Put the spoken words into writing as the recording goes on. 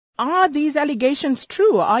Are these allegations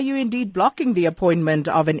true? Are you indeed blocking the appointment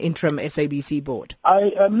of an interim SABC board?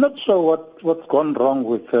 I am not sure what's gone wrong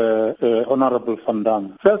with Honorable Van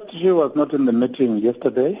Damme. First, she was not in the meeting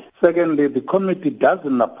yesterday. Secondly, the committee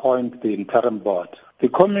doesn't appoint the interim board. The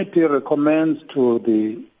committee recommends to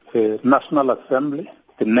the National Assembly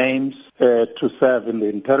the names to serve in the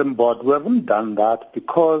interim board. We haven't done that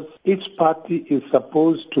because each party is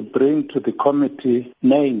supposed to bring to the committee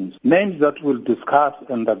names that will discuss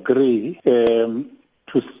and agree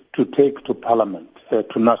to take to Parliament,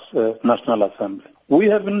 to National Assembly. We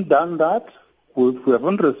haven't done that. We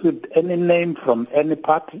haven't received any name from any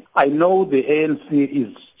party. I know the ANC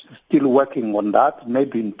is still working on that.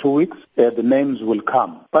 Maybe in 2 weeks the names will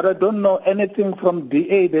come. But I don't know anything from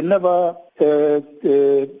DA. They never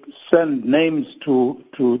send names to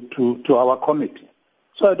our committee.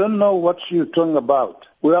 So I don't know what you're talking about.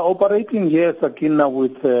 We are operating here, Sakina,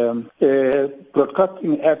 with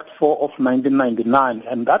Broadcasting Act 4 of 1999,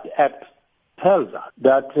 and that act tells us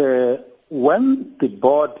that when the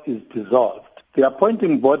board is dissolved, the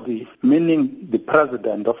appointing body, meaning the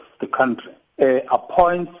president of the country,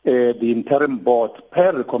 appoints the interim board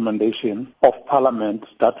per recommendation of Parliament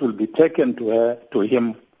that will be taken to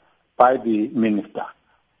him by the minister.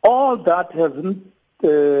 All that hasn't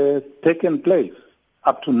taken place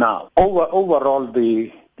up to now. Overall,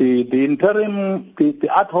 the interim, the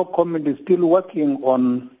ad hoc committee is still working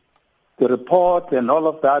on the report and all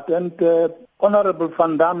of that, and Honorable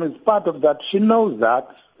Van Damme is part of that. She knows that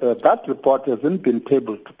that report hasn't been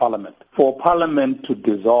tabled to Parliament for Parliament to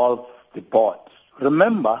dissolve the board.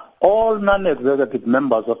 Remember, all non-executive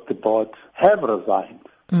members of the board have resigned.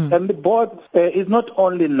 And the board is not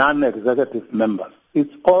only non-executive members,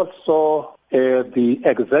 it's also the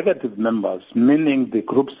executive members, meaning the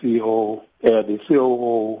group CEO, the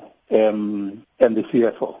COO, and the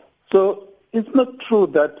CFO. So it's not true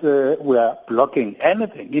that we are blocking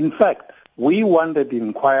anything. In fact, we wanted the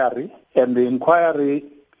inquiry, and the inquiry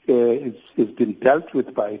is been dealt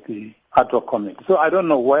with by the ad hoc committee. So I don't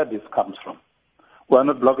know where this comes from. We are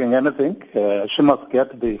not blocking anything. She must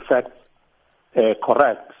get the facts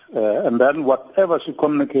correct, and then whatever she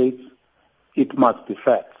communicates, it must be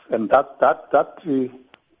facts. And that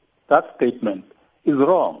statement is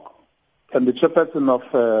wrong. And the chairperson of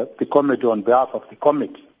the committee, on behalf of the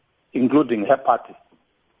committee, including her party,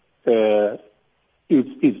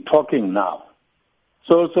 is talking now.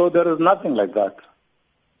 So there is nothing like that.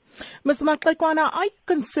 Mr. Maxegwana, are you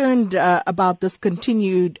concerned about this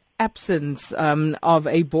continued absence of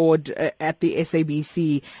a board at the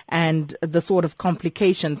SABC and the sort of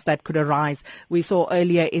complications that could arise? We saw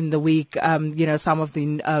earlier in the week, some of the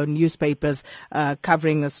newspapers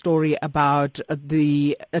covering a story about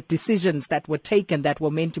the decisions that were taken that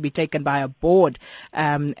were meant to be taken by a board,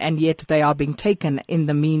 and yet they are being taken in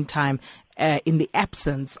the meantime in the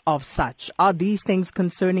absence of such. Are these things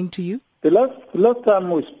concerning to you? The last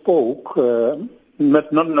time we spoke,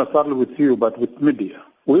 not necessarily with you, but with media,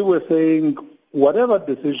 we were saying whatever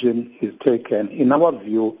decision is taken, in our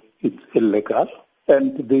view, it's illegal.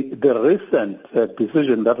 And the recent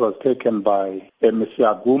decision that was taken by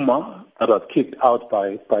Mr. Aguma, that was kicked out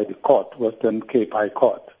by the court, Western Cape High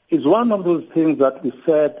Court, is one of those things that we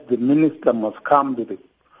said the minister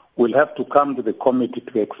will have to come to the committee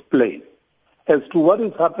to explain as to what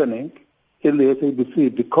is happening in the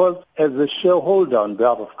SABC, because as a shareholder on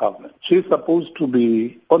behalf of government, she's supposed to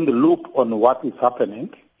be on the loop on what is happening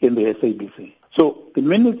in the SABC. So the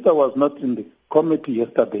minister was not in the committee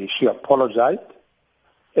yesterday. She apologized.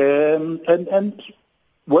 And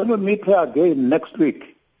when we meet her again next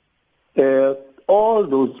week, all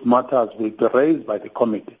those matters will be raised by the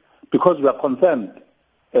committee, because we are concerned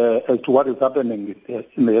as to what is happening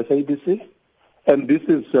in the SABC. And this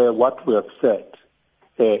is what we have said.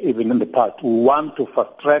 Even in the past, we want to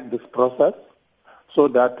fast-track this process so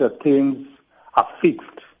that things are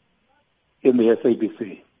fixed in the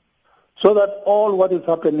SABC. So that all what is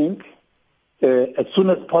happening, as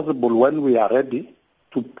soon as possible when we are ready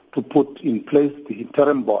to put in place the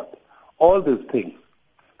interim board, all these things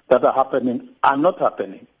that are happening are not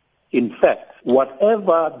happening. In fact,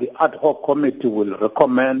 whatever the ad hoc committee will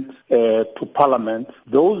recommend to Parliament,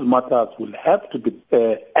 those matters will have to be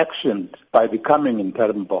actioned by the coming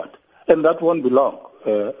interim board. And that won't be long,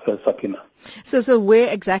 Sakina. So where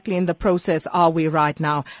exactly in the process are we right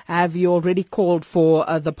now? Have you already called for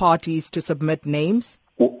the parties to submit names?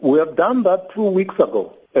 We have done that 2 weeks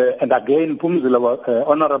ago. And again, Phumzile,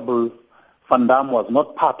 Honorable Van Damme was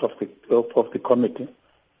not part of the committee.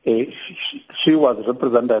 She was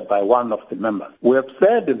represented by one of the members. We have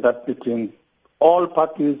said in that meeting all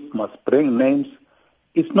parties must bring names.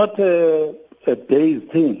 It's not a day's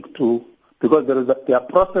thing because there are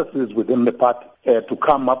processes within the party to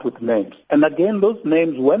come up with names. And again, those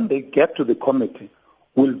names, when they get to the committee,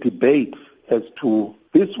 will debate as to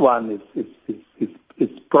this one is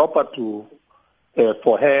proper to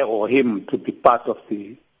for her or him to be part of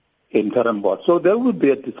the interim board. So there will be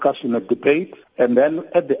a discussion, a debate, and then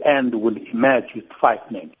at the end we'll emerge with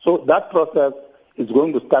 5 names. So that process is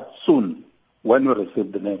going to start soon when we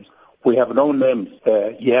receive the names. We have no names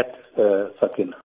yet, Sakina.